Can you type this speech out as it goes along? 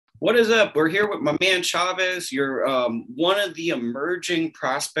What is up? We're here with my man Chavez. You're one of the emerging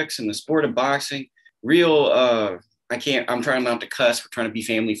prospects in the sport of boxing. Real, I'm trying not to cuss. We're trying to be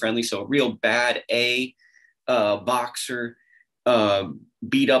family friendly. So, a real bad A boxer. Uh,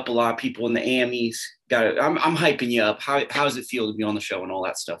 Beat up a lot of people in the Amis. I'm hyping you up. How does it feel to be on the show and all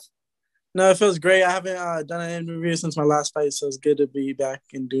that stuff? No, it feels great. I haven't done an interview since my last fight, so it's good to be back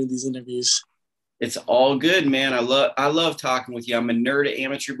and doing these interviews. It's all good, man. I love talking with you. I'm a nerd at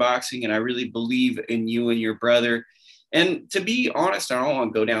amateur boxing, and I really believe in you and your brother. And to be honest, I don't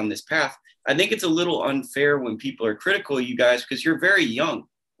want to go down this path. I think it's a little unfair when people are critical of you guys because you're very young.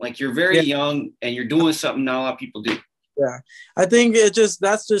 Like you're very Yeah, young, and you're doing something not a lot of people do. yeah. I think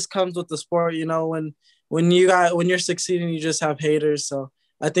that's just comes with the sport. When you're succeeding, you just have haters. So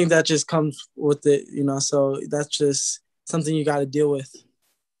I think that just comes with it. So that's just something you got to deal with.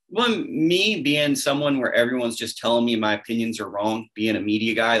 Well, me being someone where everyone's just telling me my opinions are wrong, being a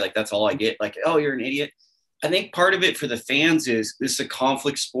media guy, like that's all I get. Like, oh, you're an idiot. I think part of it for the fans is this is a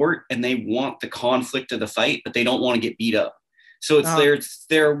conflict sport and they want the conflict of the fight, but they don't want to get beat up. So Uh, it's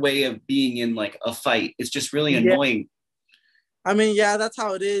their way of being in like a fight. It's just really yeah, annoying. I mean, yeah, that's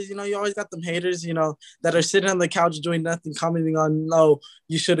how it is. You always got them haters, that are sitting on the couch doing nothing, commenting on, no,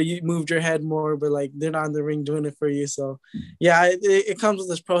 you should have moved your head more, but like they're not in the ring doing it for you. So, yeah, it comes with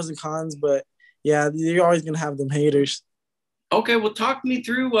its pros and cons, but yeah, you're always gonna have them haters. Okay, well, talk me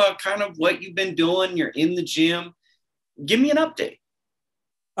through kind of what you've been doing. You're in the gym. Give me an update.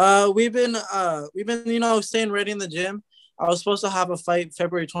 We've been staying ready in the gym. I was supposed to have a fight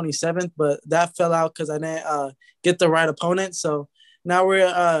February 27th, but that fell out because I didn't get the right opponent. So now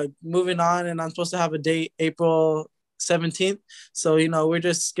we're moving on, and I'm supposed to have a date April 17th. So we're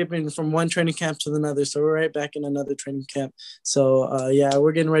just skipping from one training camp to another. So we're right back in another training camp. So yeah,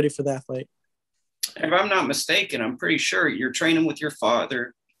 we're getting ready for that fight. If I'm not mistaken, I'm pretty sure you're training with your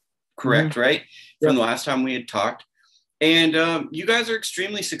father, Mm-hmm. correct, right? From Yep. the last time we had talked. And you guys are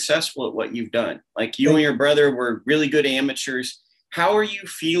extremely successful at what you've done. Like you and Thank your brother were really good amateurs. How are you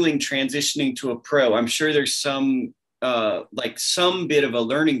feeling transitioning to a pro? I'm sure there's some bit of a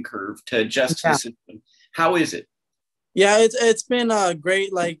learning curve to you. adjust to the Yeah. system. How is it? Yeah, it's been a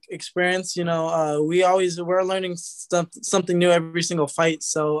great like experience. We're learning something new every single fight.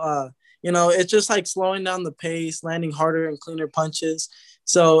 So it's just like slowing down the pace, landing harder and cleaner punches.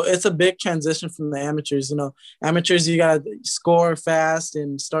 So it's a big transition from the amateurs. Amateurs you gotta score fast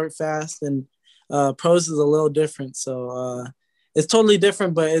and start fast, and pros is a little different. So it's totally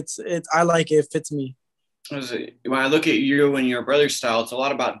different, but it's I like it. It fits me. When I look at you and your brother's style, it's a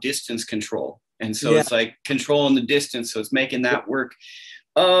lot about distance control. And so Yeah. it's like controlling the distance. So it's making that work.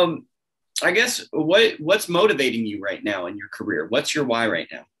 Um, I guess what's motivating you right now in your career? What's your why right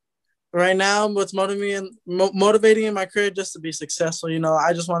now? Right now, what's motivating in my career just to be successful.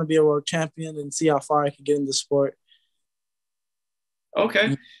 I just want to be a world champion and see how far I can get in the sport.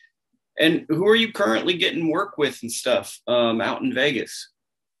 Okay. And who are you currently getting work with and stuff out in Vegas?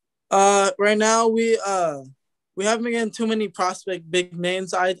 Right now we haven't been getting too many prospect big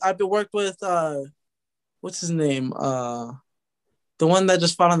names. I've been worked with what's his name? The one that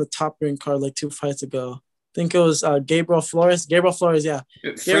just fought on the top ring card like 2 fights ago. I think it was Gabriel Flores. Gabriel Flores, yeah.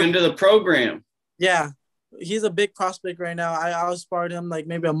 Gabriel, Friend of the program. yeah. He's a big prospect right now. I sparred him like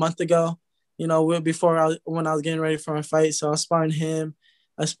maybe a month ago, when I was getting ready for my fight. So I was sparring him.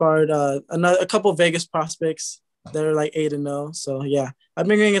 I sparred a couple Vegas prospects that are like 8-0. So yeah, I've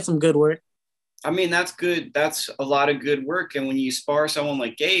been getting some good work. I mean, that's good. That's a lot of good work. And when you spar someone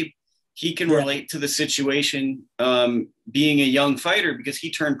like Gabe, he can Yeah. relate to the situation being a young fighter because he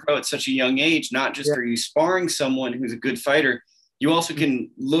turned pro at such a young age. Not just Yeah. are you sparring someone who's a good fighter, you also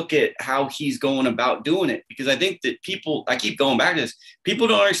can look at how he's going about doing it. Because I think that I keep going back to this, people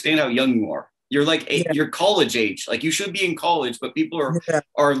don't understand how young you are. You're like Yeah. you're college age, like you should be in college, but people Yeah.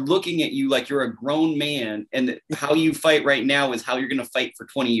 are looking at you like you're a grown man, and how you fight right now is how you're going to fight for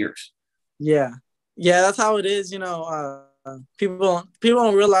 20 years. Yeah. Yeah, that's how it is. People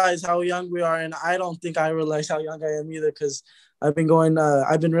don't realize how young we are, and I don't think I realize how young I am either because I've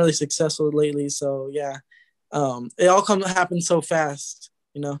been really successful lately. So yeah, it all come happen so fast.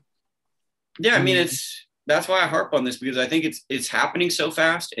 Yeah, I mean Mhm. that's why I harp on this because I think it's happening so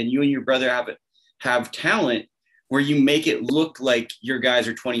fast, and you and your brother have talent where you make it look like your guys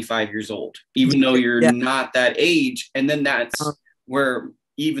are 25 years old, even though you're Yeah. not that age. And then Uh, that's where,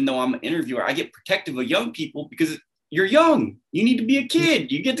 even though I'm an interviewer, I get protective of young people because you're young. You need to be a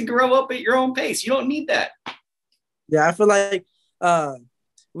kid. You get to grow up at your own pace. You don't need that. yeah, I feel like uh,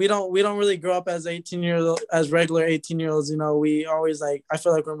 we don't really grow up as 18-year old as regular 18-year olds. We always like I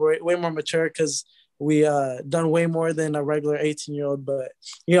feel like we're way more mature because we done way more than a regular 18-year-old. But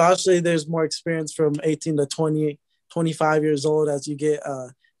obviously there's more experience from 18 to 20, 25 years old as you get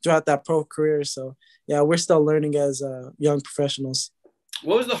throughout that pro career. So yeah, we're still learning as young professionals.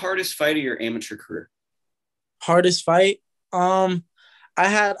 What was the hardest fight of your amateur career? Hardest fight? I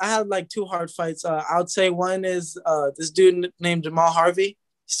had like two hard fights. I would say one is this dude named Jamal Harvey.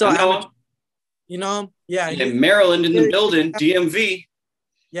 He's still I know amateur. him. You know him? Yeah, Yeah, Maryland in the building, DMV.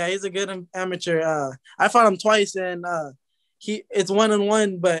 Yeah, he's a good amateur. I fought him twice, and it's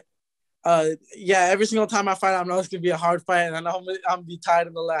 1-1. But yeah, every single time I fight, I know it's gonna be a hard fight, and I know I'm gonna be tied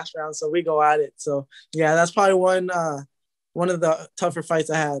in the last round. So we go at it. So yeah, that's probably one of the tougher fights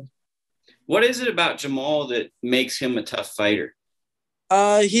I had. What is it about Jamal that makes him a tough fighter?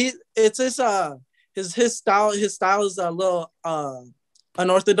 It's his style. His style is a little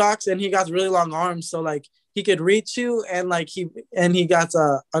unorthodox, and he got really long arms. So like he could reach you, and like he got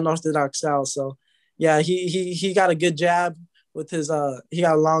unorthodox style. So yeah, he got a good jab with his he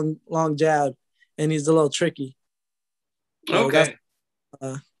got a long jab, and he's a little tricky. So Okay.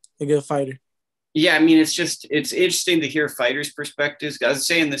 That's a good fighter. Yeah, I mean, it's interesting to hear fighters' perspectives. I was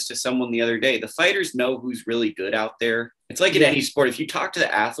saying this to someone the other day. The fighters know who's really good out there. It's like in any sport. If you talk to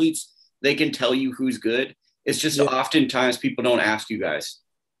the athletes, they can tell you who's good. It's just oftentimes people don't ask you guys.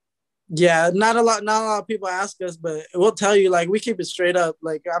 Yeah, not a lot of people ask us, but we'll tell you, like, we keep it straight up.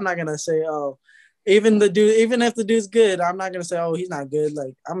 Like, I'm not gonna say, oh, even if the dude's good, I'm not gonna say, oh, he's not good.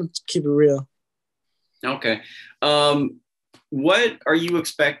 Like, I'm gonna keep it real. Okay. What are you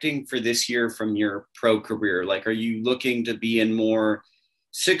expecting for this year from your pro career? Like, are you looking to be in more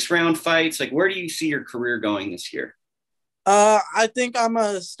 6-round fights? Like, where do you see your career going this year? I think I'm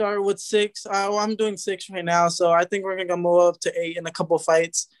gonna start with 6. I'm doing 6 right now, so I think we're gonna move up to 8 in a couple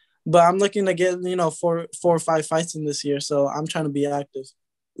fights. But I'm looking to get 4 or 5 fights in this year, so I'm trying to be active.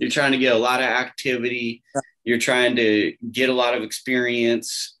 You're trying to get a lot of activity. You're trying to get a lot of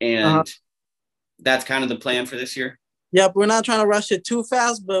experience, and that's kind of the plan for this year. Yep, we're not trying to rush it too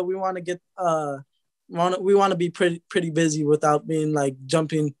fast, but we want to get we want to be pretty busy without being like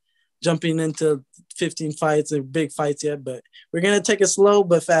jumping into 15 fights or big fights yet. But we're gonna take it slow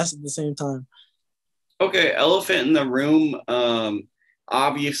but fast at the same time. Okay, elephant in the room.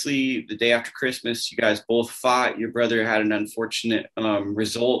 Obviously, the day after Christmas, you guys both fought. Your brother had an unfortunate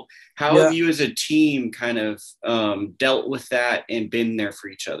result. How have you as a team kind of dealt with that and been there for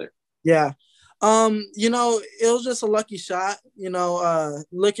each other? Yeah. It was just a lucky shot.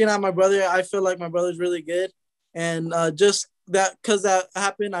 Looking at my brother, I feel like my brother's really good. And just that, because that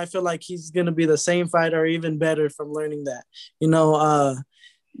happened, I feel like he's going to be the same fighter or even better from learning that.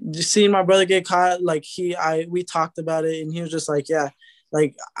 Just seeing my brother get caught, like we talked about it, and he was just like, yeah,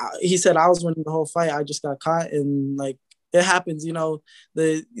 like he said, I was winning the whole fight. I just got caught, and like it happens.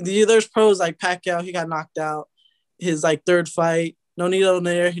 There's pros like Pacquiao, he got knocked out his like third fight. No needle in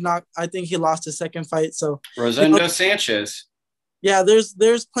there. I think he lost his second fight. So Rosendo Sanchez. Yeah,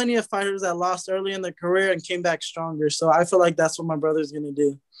 there's plenty of fighters that lost early in their career and came back stronger. So I feel like that's what my brother's gonna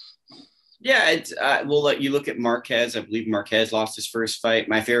do. Yeah, it's we'll let you look at Marquez. I believe Marquez lost his first fight.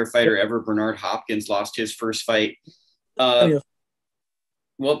 My favorite fighter ever, Bernard Hopkins, lost his first fight.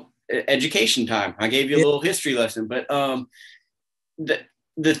 Well, education time. I gave you a little history lesson, but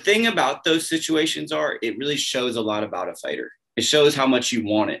the thing about those situations are it really shows a lot about a fighter. It shows how much you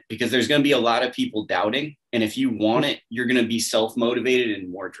want it, because there's going to be a lot of people doubting. And if you want it, you're going to be self-motivated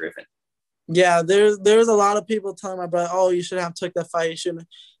and more driven. Yeah, there's a lot of people telling my brother, oh, you shouldn't have took that fight. You shouldn't.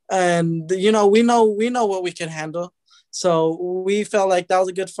 And, we know what we can handle. So we felt like that was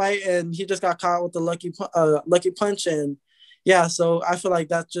a good fight. And he just got caught with the lucky punch. And yeah, so I feel like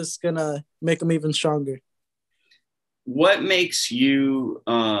that's just going to make him even stronger. What makes you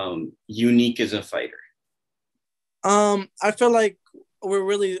unique as a fighter? I feel like we're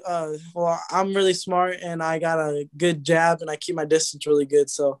really I'm really smart, and I got a good jab, and I keep my distance really good.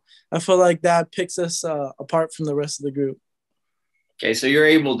 So I feel like that picks us apart from the rest of the group. Okay, so you're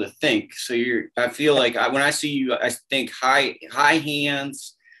able to think. So I feel like when I see you, I think high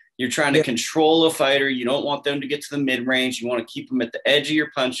hands. You're trying to control a fighter. You don't want them to get to the mid-range. You want to keep them at the edge of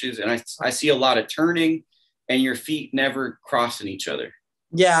your punches. And I see a lot of turning, and your feet never crossing each other.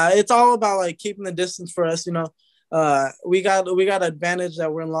 Yeah, it's all about like keeping the distance for us. We got advantage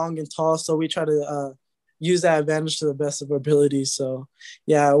that we're long and tall, so we try to use that advantage to the best of our abilities. So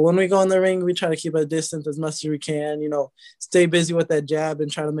yeah, when we go in the ring, we try to keep a distance as much as we can. Stay busy with that jab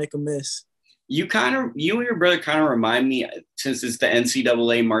and try to make a miss. You and your brother kind of remind me, since it's the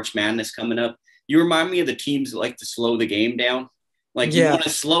NCAA March Madness coming up, you remind me of the teams that like to slow the game down. Like you want to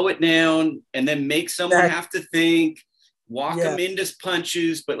slow it down and then make someone have to think, walk Yeah. them into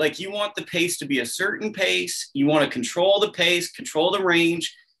punches, but like you want the pace to be a certain pace. You want to control the pace, control the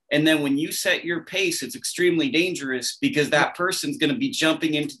range. And then when you set your pace, it's extremely dangerous because that person's going to be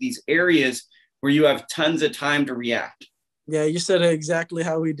jumping into these areas where you have tons of time to react. Yeah, you said it exactly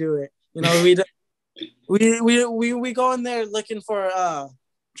how we do it. You know, we go in there looking for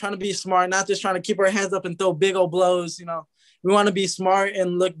trying to be smart, not just trying to keep our hands up and throw big old blows. You know, we want to be smart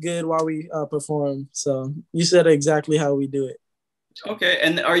and look good while we perform. So you said exactly how we do it. Okay.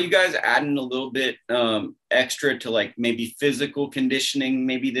 And are you guys adding a little bit extra to like maybe physical conditioning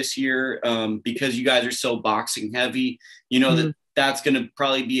maybe this year because you guys are so boxing heavy? You know, that's going to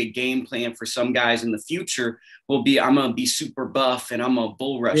probably be a game plan for some guys in the future will be, I'm going to be super buff and I'm going to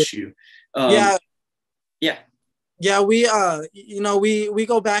bull rush you. Yeah. Yeah. Yeah, we you know, we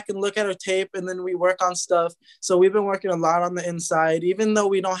go back and look at our tape and then we work on stuff. So we've been working a lot on the inside, even though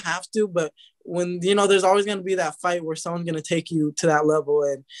we don't have to, but when you know there's always gonna be that fight where someone's gonna take you to that level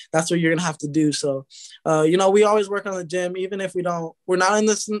and that's what you're gonna have to do. So you know, we always work on the gym, even if we're not in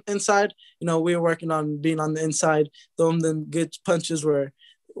this inside, you know, we're working on being on the inside, throwing them good punches where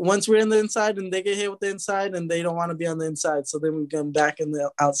once we're in the inside and they get hit with the inside and they don't want to be on the inside. So then we come back in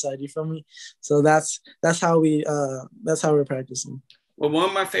the outside. You feel me? So that's how we're practicing. Well, one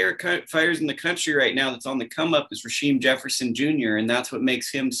of my favorite fighters in the country right now that's on the come up is Rasheem Jefferson Jr. And that's what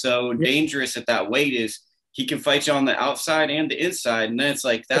makes him so dangerous at that weight is he can fight you on the outside and the inside. And then it's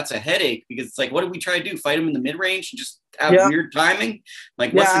like, that's a headache because it's like, what do we try to do? Fight him in the mid range and just have weird timing?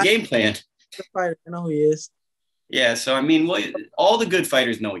 Like, what's the game plan? I know who he is. Yeah, so I mean, well, all the good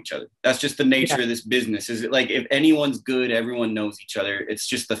fighters know each other. That's just the nature of this business. Is it like if anyone's good, everyone knows each other. It's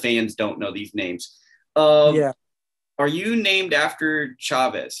just the fans don't know these names. Are you named after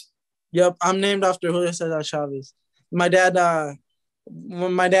Chavez? Yep, I'm named after Julio Cesar Chavez. My dad,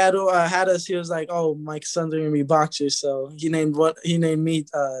 when my dad had us, he was like, "Oh, my sons are gonna be boxers," so he named me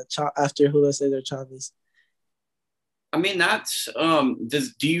after Julio Cesar Chavez. I mean, that's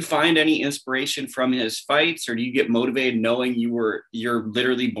do you find any inspiration from his fights or do you get motivated knowing you're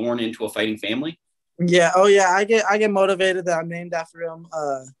literally born into a fighting family? Yeah. Oh yeah. I get motivated that I'm named after him.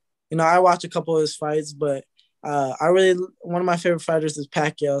 You know, I watch a couple of his fights, but one of my favorite fighters is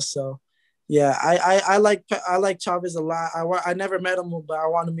Pacquiao. So yeah, I like Chavez a lot. I never met him, but I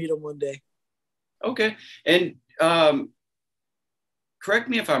want to meet him one day. Okay. And correct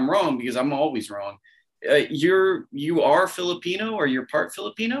me if I'm wrong because I'm always wrong. You are Filipino or you're part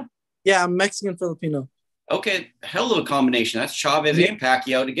Filipino? Yeah, I'm Mexican Filipino. Okay, hell of a combination. That's Chavez and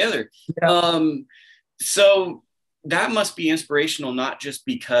Pacquiao together. Yeah. So that must be inspirational, not just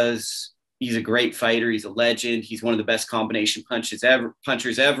because he's a great fighter, he's a legend, he's one of the best combination punchers ever,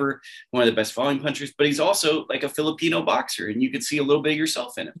 one of the best volume punchers, but he's also like a Filipino boxer, and you could see a little bit of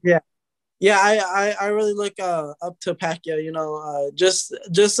yourself in him. Yeah. Yeah, I really look up to Pacquiao. You know, just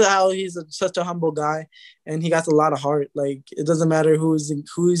how he's such a humble guy, and he got a lot of heart. Like it doesn't matter who's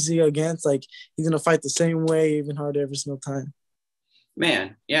he against. Like he's gonna fight the same way, even harder every single time.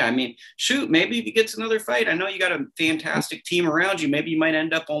 Man, yeah. I mean, shoot, maybe if he gets another fight, I know you got a fantastic team around you. Maybe you might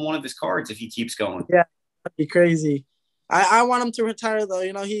end up on one of his cards if he keeps going. Yeah, that'd be crazy. I want him to retire though.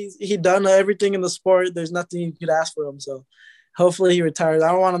 You know, he done everything in the sport. There's nothing you could ask for him. So hopefully he retires. I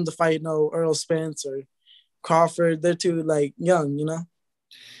don't want him to fight no Earl Spence or Crawford. They're too like young, you know.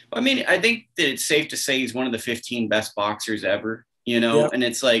 I mean, I think that it's safe to say he's one of the 15 best boxers ever, you know, and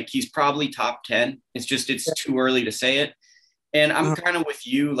it's like he's probably top 10. It's just too early to say it. And I'm kind of with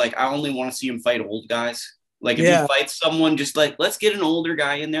you. Like, I only want to see him fight old guys. Like, if he fights someone, just like, let's get an older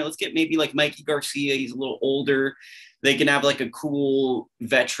guy in there. Let's get maybe like Mikey Garcia. He's a little older. They can have like a cool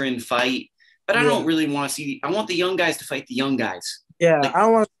veteran fight. But I don't really want to see. I want the young guys to fight the young guys. Yeah, like, I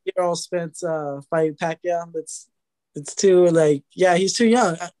don't want to see Earl Spence fight Pacquiao. It's too like he's too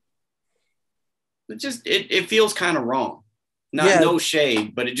young. It feels kind of wrong. No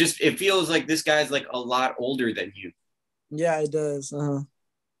shade, but it feels like this guy's like a lot older than you. Yeah, it does.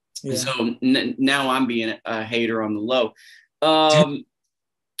 Yeah. So now I'm being a hater on the low. I'm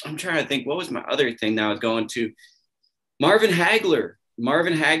trying to think. What was my other thing that I was going to? Marvin Hagler.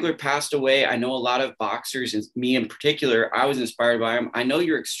 Marvin Hagler passed away. I know a lot of boxers, and me in particular, I was inspired by him. I know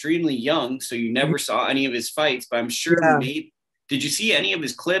you're extremely young, so you never saw any of his fights, but I'm sure maybe. Did you see any of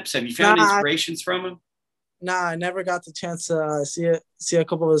his clips? Have you found inspirations from him? Nah, I never got the chance to see a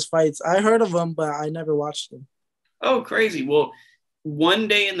couple of his fights. I heard of him, but I never watched them. Oh, crazy. Well, one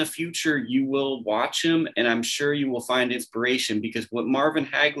day in the future, you will watch him, and I'm sure you will find inspiration because what Marvin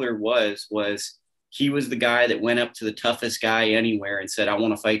Hagler was he was the guy that went up to the toughest guy anywhere and said, I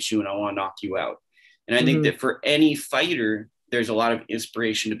want to fight you and I want to knock you out. And I think that for any fighter, there's a lot of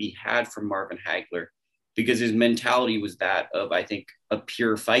inspiration to be had from Marvin Hagler. because his mentality was that of, I think, a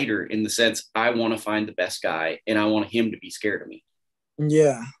pure fighter in the sense, I want to find the best guy and I want him to be scared of me.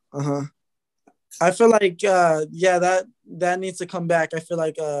 Yeah. Uh-huh. I feel like yeah, that needs to come back. I feel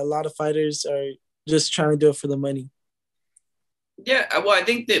like a lot of fighters are just trying to do it for the money. Yeah, well, I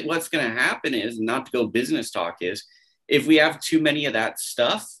think that what's going to happen is, not to go business talk, is if we have too many of that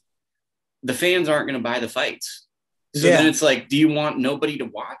stuff, the fans aren't going to buy the fights. So then Yeah. it's like, do you want nobody to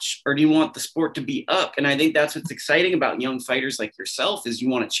watch, or do you want the sport to be up? And I think that's what's exciting about young fighters like yourself, is you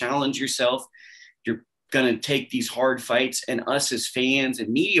want to challenge yourself. You're going to take these hard fights, and us as fans and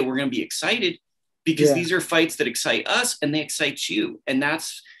media, we're going to be excited because Yeah. these are fights that excite us and they excite you. And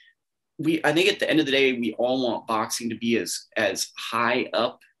that's, I think at the end of the day, we all want boxing to be as high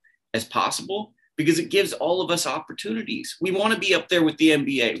up as possible, because it gives all of us opportunities. We want to be up there with the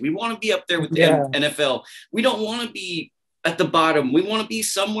NBA. We want to be up there with the Yeah. NFL. We don't want to be at the bottom. We want to be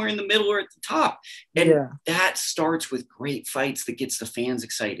somewhere in the middle or at the top. And Yeah. that starts with great fights that gets the fans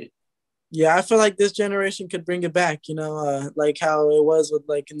excited. Yeah, I feel like this generation could bring it back, like how it was with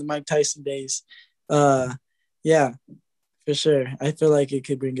like in the Mike Tyson days. Uh yeah, for sure. I feel like it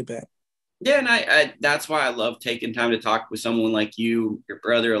could bring it back. Yeah, and I that's why I love taking time to talk with someone like you, your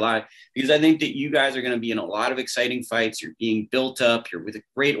brother, a lot, because I think that you guys are going to be in a lot of exciting fights. You're being built up. You're with a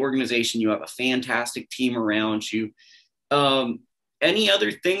great organization. You have a fantastic team around you. Any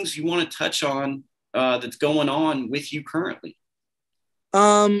other things you want to touch on that's going on with you currently?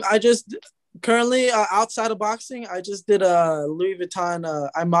 I just currently outside of boxing, I just did a Louis Vuitton.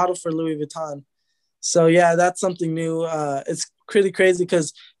 I modeled for Louis Vuitton. So yeah, that's something new. It's pretty crazy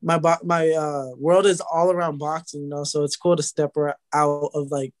because my world is all around boxing, So it's cool to step out of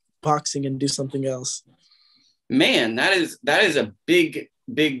like boxing and do something else. Man, that is a big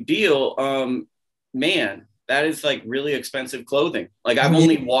deal. Man, that is like really expensive clothing. Like I've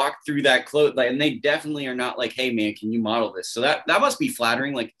only walked through that clothes, like, and they definitely are not like, hey man, can you model this? So that must be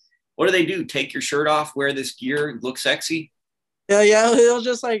flattering. Like, what do they do? Take your shirt off, wear this gear, look sexy? Yeah. It was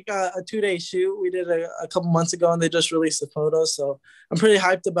just like a 2-day shoot. We did a couple months ago, and they just released the photos. So I'm pretty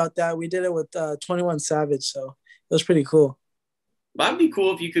hyped about that. We did it with 21 Savage, so it was pretty cool. That'd be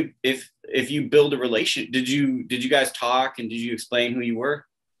cool if you could, if you build a relation. Did you guys talk, and did you explain who you were?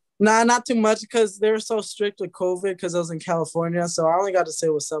 Nah, not too much because they were so strict with COVID because I was in California. So I only got to say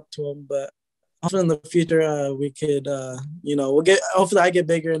what's up to them. But hopefully in the future, we could, hopefully I get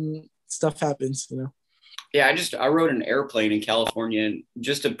bigger and stuff happens. Yeah, I rode an airplane in California, and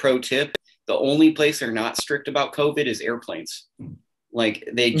just a pro tip, the only place they're not strict about COVID is airplanes. Like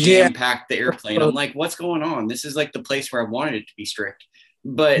they Yeah. jam packed the airplane. I'm like, what's going on? This is like the place where I wanted it to be strict.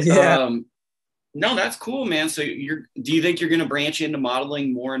 But Yeah. no, that's cool, man. So do you think you're going to branch into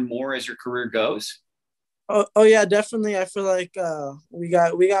modeling more and more as your career goes? Oh yeah, definitely. I feel like we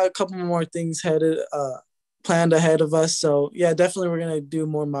got a couple more things planned ahead of us. So yeah, definitely we're gonna do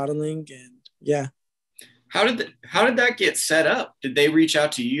more modeling and yeah. How did that get set up? Did they reach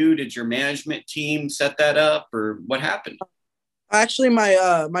out to you? Did your management team set that up, or what happened? Actually,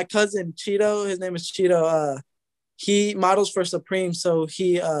 my cousin Cheeto, his name is Cheeto. He models for Supreme, so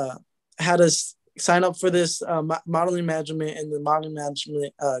he had us sign up for this modeling management, and the modeling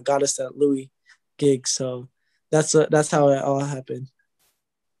management got us that Louis gig. So that's how it all happened.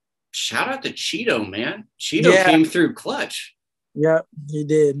 Shout out to Cheeto, man. Cheeto came through clutch. Yep, he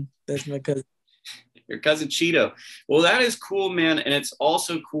did. That's my cousin. Your cousin Cheeto. Well, that is cool, man. And it's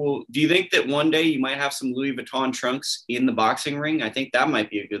also cool. Do you think that one day you might have some Louis Vuitton trunks in the boxing ring? I think that might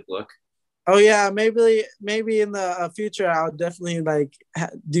be a good look. Oh yeah, maybe in the future I'll definitely like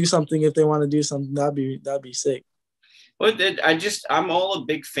do something if they want to do something. That'd be sick. Well, I'm all a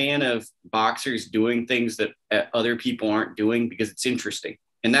big fan of boxers doing things that other people aren't doing, because it's interesting,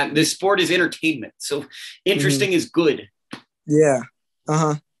 and that this sport is entertainment. So interesting is good. Yeah.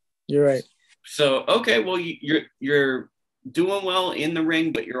 You're right. So okay, well you're doing well in the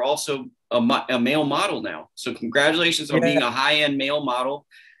ring, but you're also a male model now. So congratulations on being a high-end male model.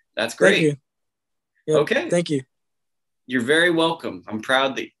 That's great. Thank you. Yep. Okay. Thank you. You're very welcome. I'm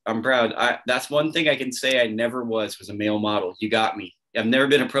proud. That's one thing I can say I never was a male model. You got me. I've never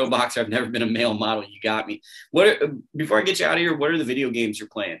been a pro boxer. I've never been a male model. You got me. Before I get you out of here, what are the video games you're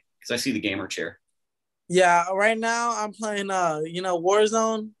playing? Because I see the gamer chair. Yeah, right now I'm playing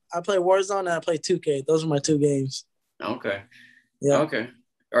Warzone. I play Warzone and I play 2K. Those are my two games. Okay. Yeah. Okay.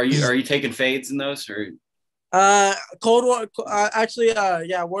 Are you taking fades in those, or? Cold War. Actually,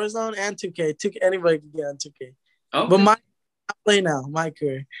 yeah, Warzone and 2K. 2K. Anybody can get on 2K. Okay. But I play now. My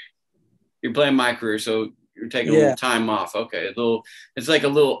career. You're playing my career, so You're taking a little Yeah. time off. Okay, it's like a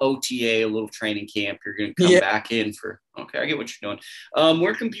little OTA, a little training camp. You're gonna come Yeah. back in for. Okay, I get what you're doing.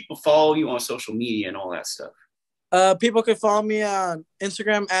 Where can people follow you on social media and all that stuff? People can follow me on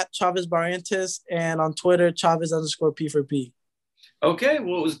Instagram at Chavez Barrientes and on Twitter, Chavez_P4P. Okay,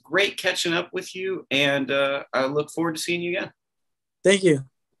 well, it was great catching up with you, and I look forward to seeing you again. Thank you.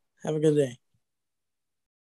 Have a good day.